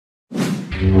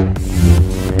Hey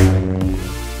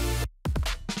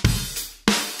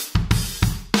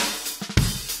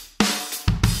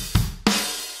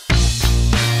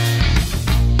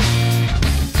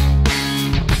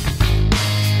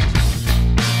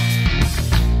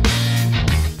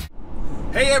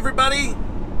everybody,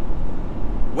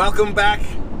 welcome back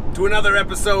to another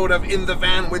episode of In the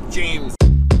Van with James.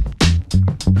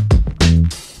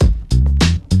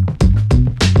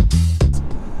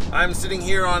 I'm sitting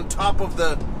here on top of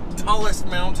the tallest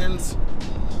mountains,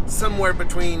 somewhere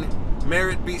between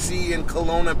Merritt, BC and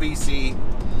Kelowna, BC,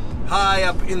 high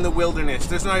up in the wilderness.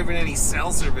 There's not even any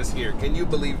cell service here. Can you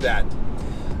believe that?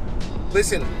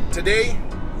 Listen, today,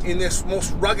 in this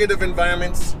most rugged of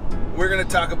environments, we're going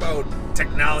to talk about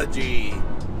technology.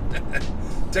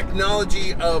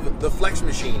 Technology of the FLEXX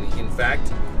machine, in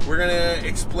fact. We're going to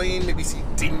explain, maybe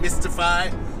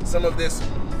demystify some of this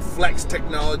FLEXX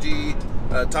technology,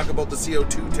 talk about the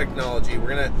CO2 technology. We're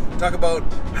going to talk about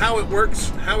how it works,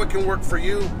 how it can work for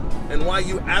you, and why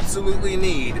you absolutely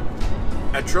need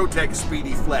a Trotec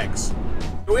Speedy FLEXX.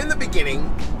 So in the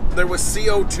beginning, there was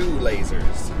CO2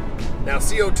 lasers. Now,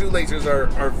 CO2 lasers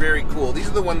are very cool. These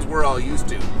are the ones we're all used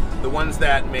to. The ones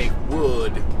that make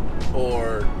wood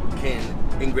or can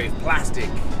engrave plastic,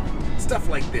 stuff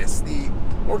like this, the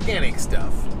organic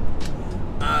stuff.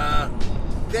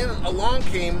 Then along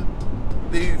came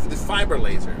the fiber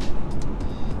laser.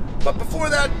 But before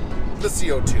that, the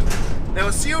CO2. Now,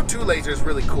 a CO2 laser is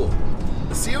really cool.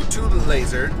 The CO2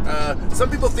 laser, some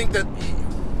people think that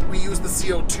we use the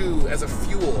CO2 as a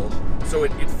fuel, so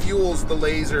it fuels the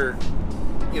laser,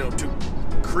 you know, to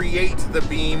create the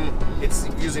beam. It's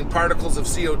using particles of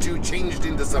CO2 changed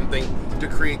into something to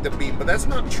create the beam, but that's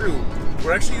not true.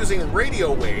 We're actually using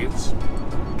radio waves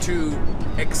to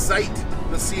excite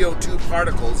the CO2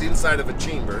 particles inside of a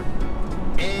chamber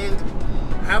and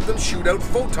have them shoot out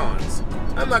photons.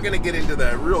 I'm not going to get into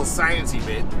the real sciencey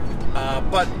bit,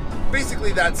 but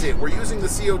basically that's it. We're using the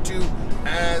CO2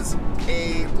 as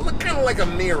a kind of like a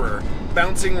mirror,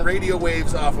 bouncing radio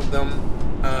waves off of them,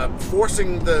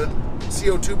 forcing the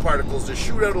CO2 particles to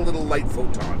shoot out a little light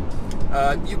photon.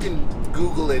 You can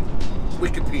Google it,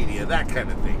 Wikipedia, that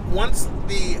kind of thing. Once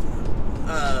the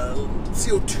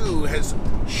CO2 has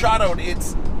shot out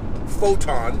its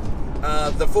photon,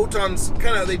 the photons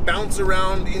they bounce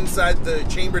around inside the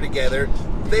chamber together.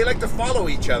 They like to follow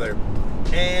each other,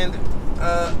 and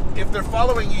if they're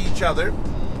following each other,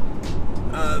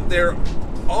 they're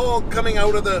all coming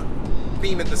out of the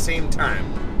beam at the same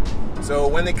time. So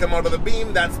when they come out of the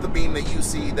beam, that's the beam that you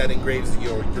see that engraves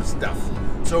your stuff.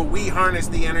 So we harness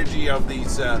the energy of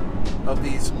these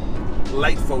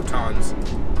light photons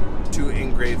to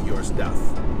engrave your stuff.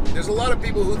 There's a lot of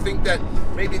people who think that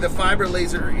maybe the fiber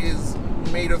laser is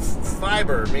made of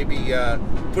fiber. Maybe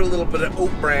put a little bit of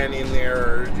oat bran in there,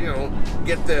 or, you know,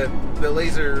 get the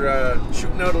laser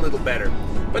shooting out a little better.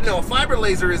 But no, a fiber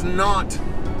laser is not.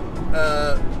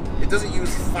 It doesn't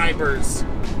use fibers.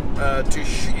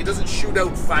 It doesn't shoot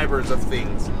out fibers of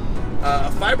things.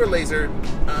 A fiber laser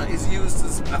is used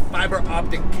as a fiber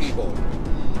optic cable.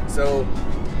 So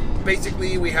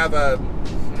basically we have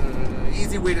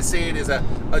easy way to say it is a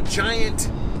giant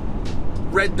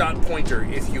red dot pointer,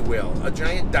 if you will, a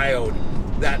giant diode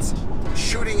that's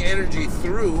shooting energy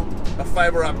through a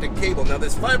fiber optic cable. Now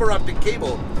this fiber optic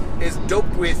cable is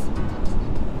doped with,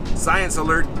 science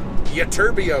alert,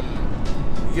 ytterbium.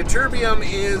 Ytterbium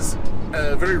is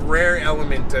a very rare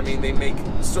element. I mean, they make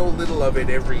so little of it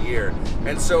every year,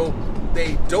 and so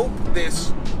they dope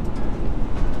this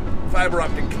fiber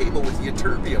optic cable with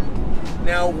ytterbium.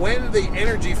 Now, when the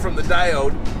energy from the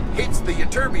diode hits the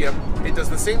ytterbium, it does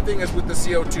the same thing as with the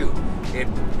CO2. It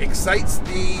excites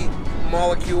the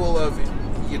molecule of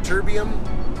ytterbium,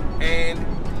 and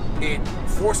it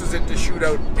forces it to shoot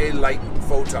out a light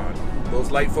photon.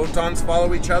 Those light photons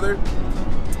follow each other,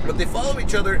 but they follow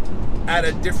each other at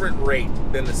a different rate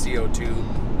than the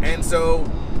CO2, and so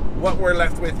what we're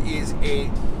left with is a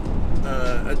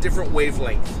different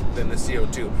wavelength than the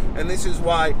CO2, and this is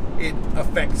why it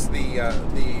affects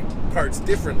the parts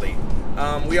differently.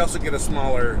 We also get a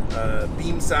smaller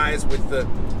beam size with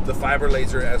the fiber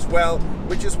laser as well,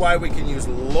 which is why we can use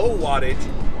low wattage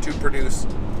to produce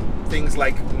things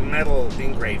like metal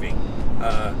engraving.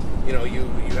 You know, you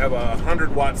have a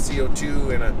 100-watt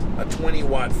CO2 and a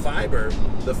 20-watt fiber.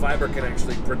 The fiber can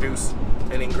actually produce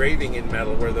an engraving in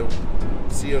metal where the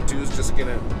CO2 is just going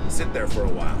to sit there for a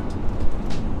while.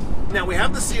 Now we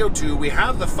have the CO2, we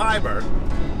have the fiber.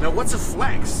 Now what's a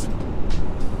FLEXX?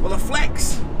 Well, a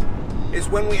FLEXX is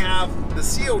when we have the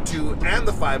CO2 and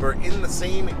the fiber in the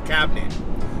same cabinet.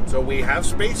 So we have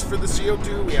space for the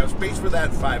CO2, we have space for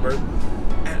that fiber.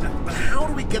 But how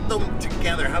do get them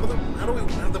together? How do we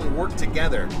have them work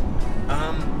together?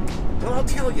 Well, I'll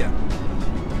tell you.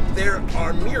 There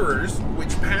are mirrors which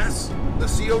pass the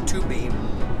CO2 beam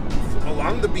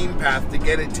along the beam path to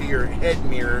get it to your head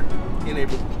mirror,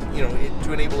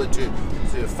 to enable it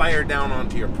to fire down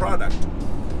onto your product.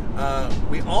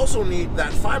 We also need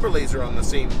that fiber laser on the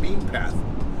same beam path.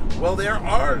 Well, there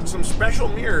are some special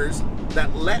mirrors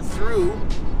that let through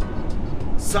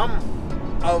some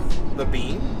of the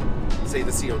beam, say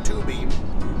the CO2 beam,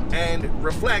 and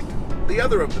reflect the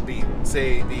other of the beam,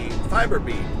 say the fiber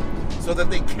beam, so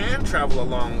that they can travel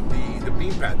along the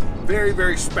beam path. Very,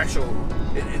 very special.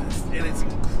 And it's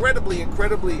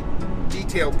incredibly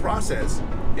detailed process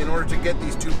in order to get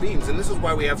these two beams. And this is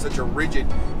why we have such a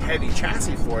rigid, heavy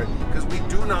chassis for it, because we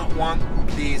do not want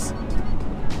these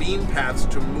beam paths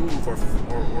to move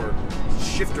or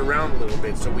shift around a little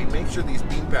bit. So we make sure these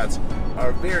beam paths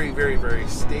are very, very, very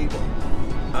stable.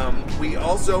 We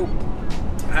also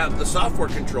have the software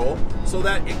control so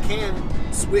that it can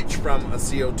switch from a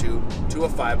CO2 to a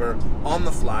fiber on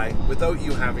the fly without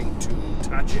you having to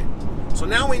touch it. So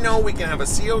now we know we can have a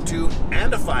CO2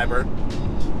 and a fiber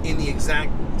in the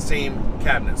exact same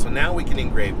cabinet. So now we can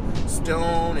engrave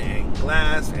stone and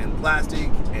glass and plastic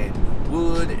and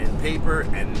wood and paper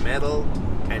and metal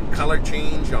and color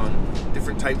change on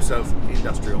different types of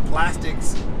industrial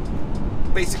plastics.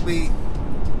 Basically,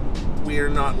 we're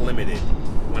not limited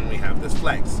when we have this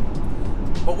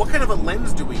FLEXX. But what kind of a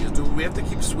lens do we use? Do we have to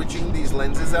keep switching these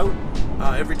lenses out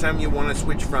every time you want to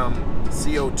switch from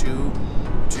CO2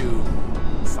 to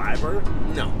fiber?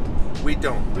 No, we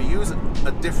don't. We use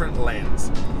a different lens.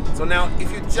 So now,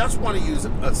 if you just want to use a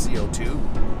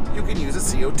CO2, you can use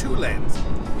a CO2 lens.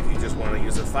 If you just want to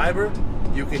use a fiber,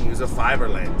 you can use a fiber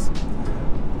lens.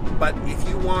 But if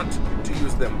you want to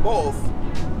use them both,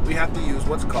 we have to use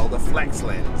what's called a FLEXX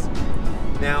lens.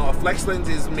 Now, a FLEXX lens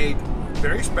is made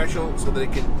very special so that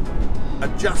it can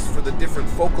adjust for the different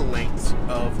focal lengths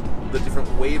of the different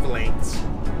wavelengths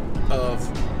of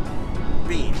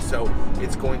beam. So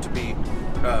it's going to be,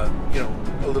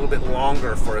 a little bit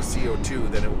longer for a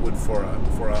CO2 than it would for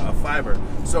a fiber.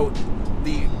 So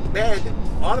the bed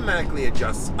automatically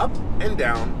adjusts up and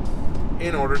down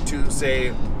in order to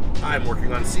say, I'm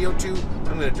working on CO2,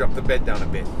 I'm going to drop the bed down a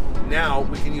bit. Now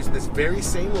we can use this very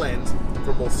same lens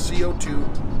for both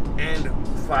CO2 and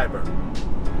fiber.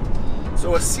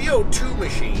 So a CO2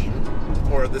 machine,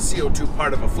 or the CO2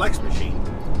 part of a FLEXX machine,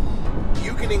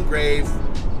 you can engrave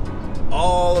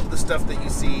all of the stuff that you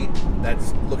see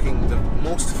that's looking the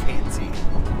most fancy.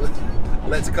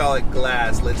 Let's call it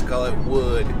glass, let's call it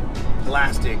wood,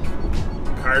 plastic,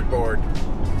 cardboard,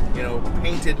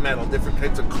 painted metal, different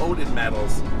types of coated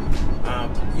metals.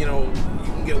 You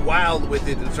can get wild with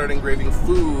it and start engraving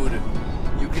food.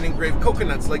 You can engrave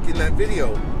coconuts like in that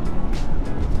video.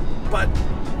 But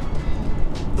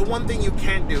the one thing you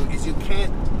can't do is you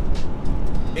can't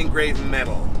engrave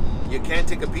metal. You can't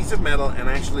take a piece of metal and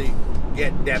actually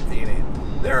get depth in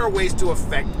it. There are ways to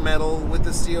affect metal with the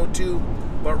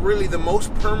CO2, but really the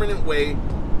most permanent way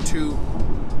to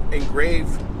engrave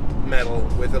metal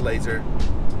with a laser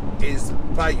is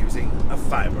by using a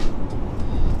fiber.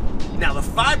 Now the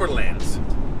fiber lens,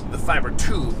 the fiber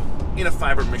tube in a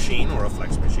fiber machine or a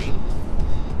FLEXX machine,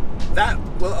 that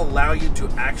will allow you to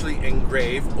actually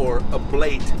engrave or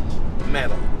ablate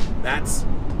metal. That's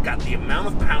got the amount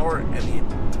of power and the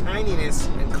tininess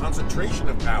and concentration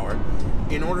of power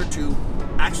in order to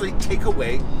actually take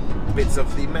away bits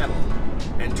of the metal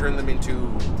and turn them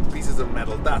into pieces of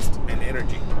metal dust and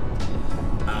energy.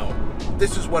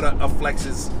 This is what a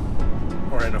FLEXX's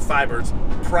or in a fiber's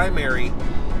primary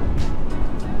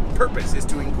purpose is,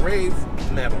 to engrave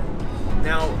metal.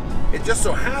 Now, it just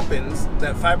so happens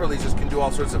that fiber lasers can do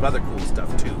all sorts of other cool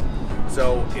stuff too.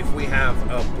 So if we have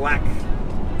a black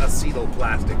acetyl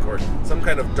plastic or some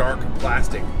kind of dark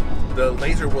plastic, the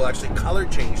laser will actually color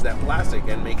change that plastic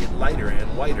and make it lighter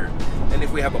and whiter. And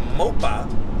if we have a MOPA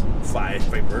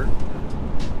fiber,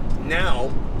 now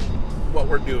what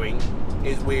we're doing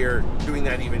is we're doing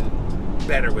that even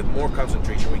better with more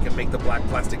concentration. We can make the black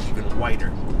plastic even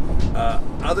whiter.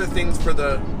 Other things for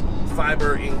the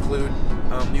fiber include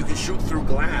you can shoot through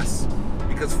glass,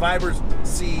 because fibers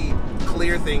see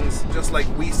clear things just like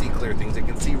we see clear things. It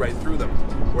can see right through them,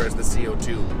 whereas the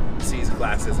CO2 sees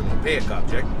glass as an opaque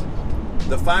object.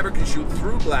 The fiber can shoot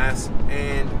through glass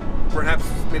and perhaps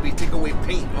maybe take away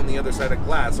paint on the other side of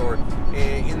glass, or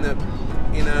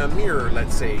in a mirror,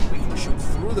 let's say, we can shoot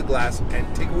through the glass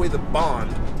and take away the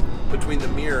bond between the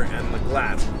mirror and the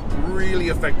glass. Really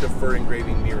effective for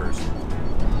engraving mirrors.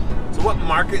 So what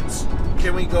markets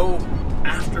can we go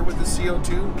after with the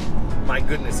CO2? My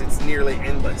goodness, it's nearly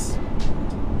endless.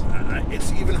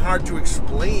 it's even hard to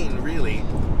explain, really,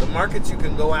 the markets you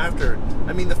can go after.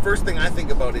 I mean, the first thing I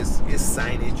think about is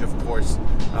signage, of course.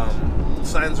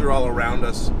 Signs are all around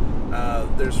us.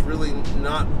 There's really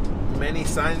not many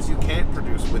signs you can't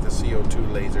produce with a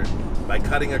CO2 laser. By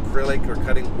cutting acrylic or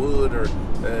cutting wood or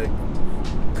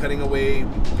cutting away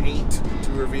paint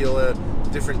to reveal a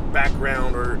different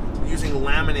background, or using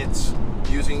laminates,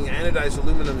 using anodized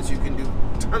aluminums, you can do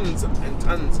tons and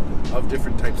tons of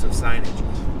different types of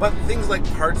signage. But things like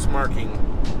parts marking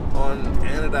on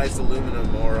anodized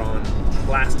aluminum or on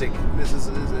plastic, this is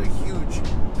a huge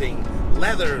thing.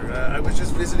 Leather, I was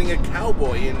just visiting a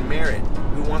cowboy in Merritt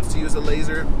who wants to use a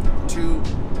laser to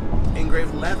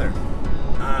engrave leather.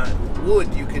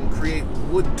 Wood, you can create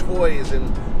wood toys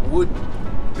and wood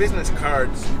business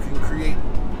cards. You can create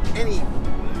any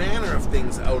manner of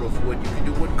things out of wood. You can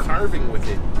do wood carving with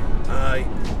it.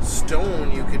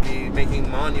 Stone, you could be making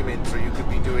monuments, or you could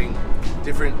be doing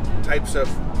different types of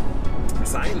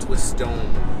signs with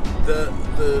stone.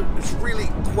 It's really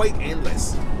quite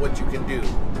endless what you can do.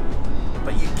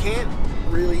 But you can't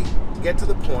really get to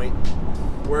the point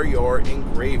where you're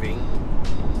engraving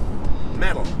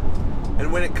metal.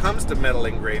 And when it comes to metal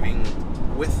engraving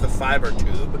with the fiber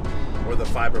tube, or the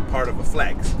fiber part of a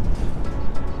FLEXX,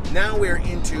 now we're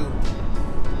into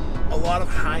a lot of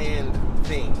high-end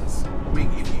things.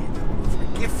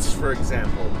 For gifts, for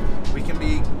example, we can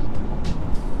be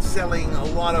selling a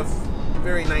lot of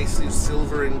very nice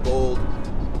silver and gold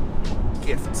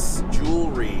gifts,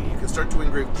 jewelry. You can start to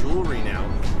engrave jewelry now,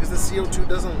 because the CO2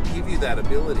 doesn't give you that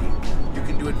ability. You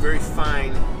can do it very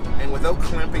fine and without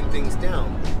clamping things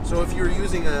down. So if you're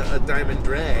using a diamond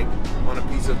drag on a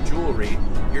piece of jewelry,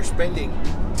 you're spending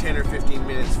 10 or 15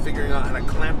 minutes figuring out how to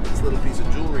clamp this little piece of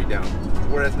jewelry down.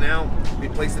 Whereas now, we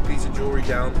place the piece of jewelry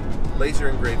down, laser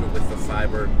engrave it with the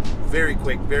fiber, very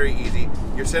quick, very easy.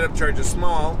 Your setup charge is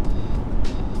small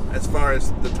as far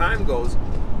as the time goes,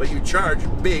 but you charge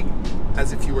big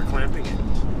as if you were clamping it.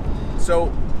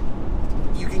 So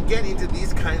you can get into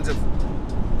these kinds of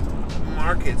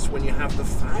markets when you have the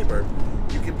fiber.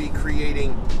 You can be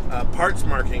creating parts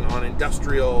marking on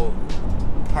industrial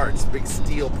parts, big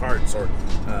steel parts or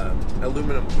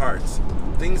aluminum parts,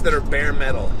 things that are bare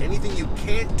metal, anything you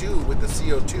can't do with the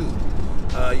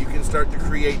CO2. You can start to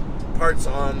create parts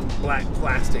on black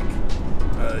plastic,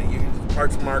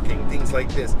 parts marking, things like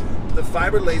this. The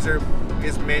fiber laser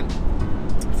is meant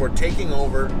for taking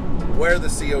over where the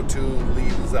CO2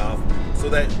 leaves off, so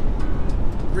that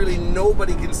really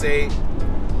nobody can say,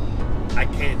 I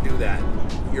can't do that.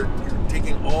 You're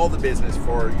taking all the business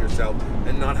for yourself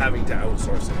and not having to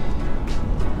outsource it.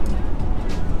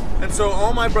 And so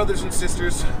all my brothers and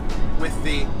sisters with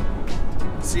the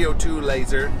CO2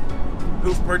 laser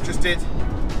who've purchased it,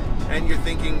 and you're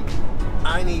thinking,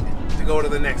 I need to go to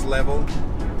the next level,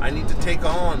 I need to take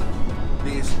on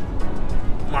these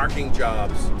marking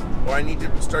jobs, or I need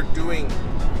to start doing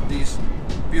these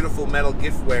beautiful metal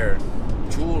giftware,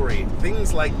 jewelry,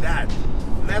 things like that,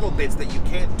 metal bits that you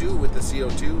can't do with the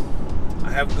CO2,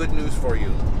 I have good news for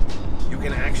you. You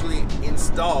can actually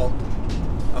install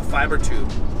a fiber tube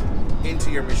into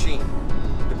your machine,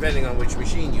 depending on which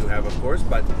machine you have, of course,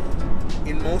 but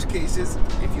in most cases,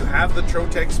 if you have the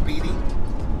Trotec Speedy,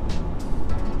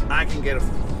 I can get a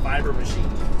fiber machine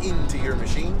into your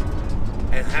machine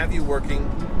and have you working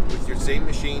with your same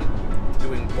machine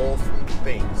doing both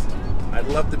things. I'd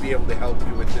love to be able to help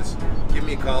you with this. Give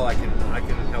me a call, I can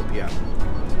help you out.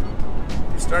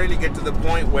 You're starting to get to the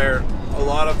point where a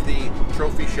lot of the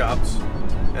trophy shops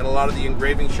and a lot of the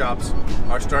engraving shops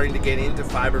are starting to get into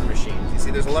fiber machines. You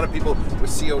see, there's a lot of people with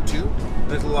CO2,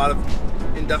 there's a lot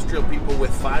of industrial people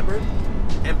with fiber,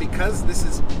 and because this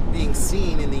is being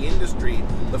seen in the industry,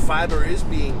 the fiber is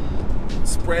being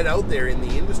spread out there in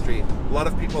the industry, a lot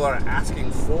of people are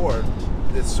asking for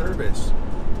this service.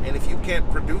 And if you can't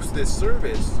produce this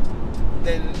service,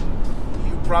 then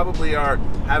you probably are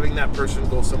having that person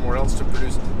go somewhere else to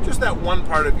produce just that one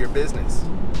part of your business.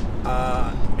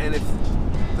 And if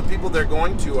the people they're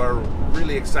going to are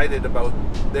really excited about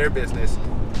their business,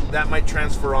 that might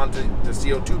transfer onto the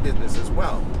CO2 business as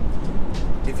well.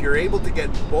 If you're able to get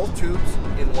both tubes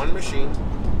in one machine,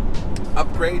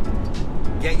 upgrade,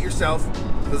 get yourself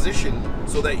positioned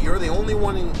so that you're the only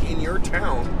one in your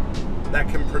town that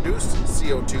can produce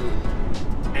CO2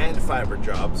 and fiber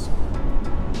jobs,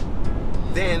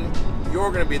 then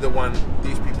you're going to be the one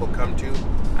these people come to,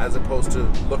 as opposed to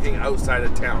looking outside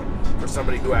of town for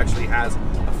somebody who actually has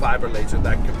a fiber laser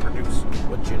that can produce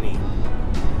what you need.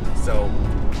 So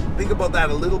think about that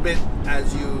a little bit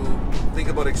as you think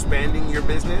about expanding your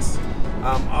business.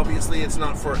 Obviously it's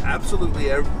not for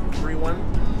absolutely everyone,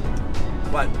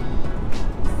 but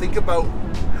think about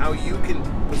how you can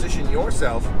position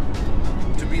yourself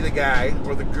to be the guy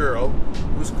or the girl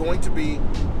who's going to be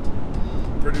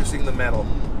producing the metal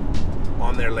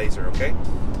on their laser, okay?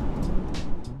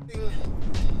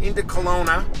 Into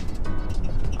Kelowna,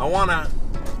 I want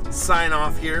to sign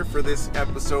off here for this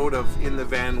episode of In the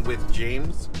Van with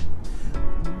James.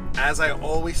 As I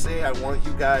always say, I want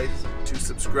you guys to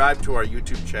subscribe to our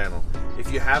YouTube channel.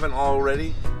 If you haven't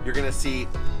already, you're going to see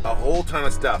a whole ton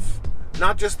of stuff.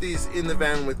 Not just these In the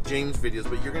Van with James videos,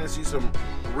 but you're going to see some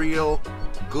real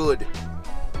good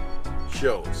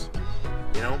shows,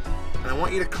 you know? And I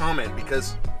want you to comment,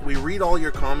 because we read all your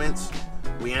comments,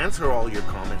 we answer all your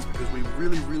comments, because we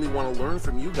really, really want to learn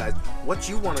from you guys what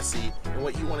you want to see and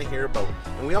what you want to hear about.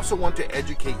 And we also want to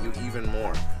educate you even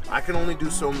more. I can only do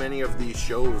so many of these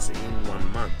shows in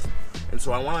 1 month. And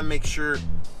so I want to make sure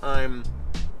I'm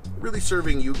really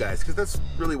serving you guys, because that's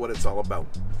really what it's all about.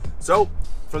 So,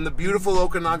 from the beautiful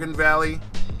Okanagan Valley,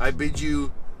 I bid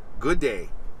you good day.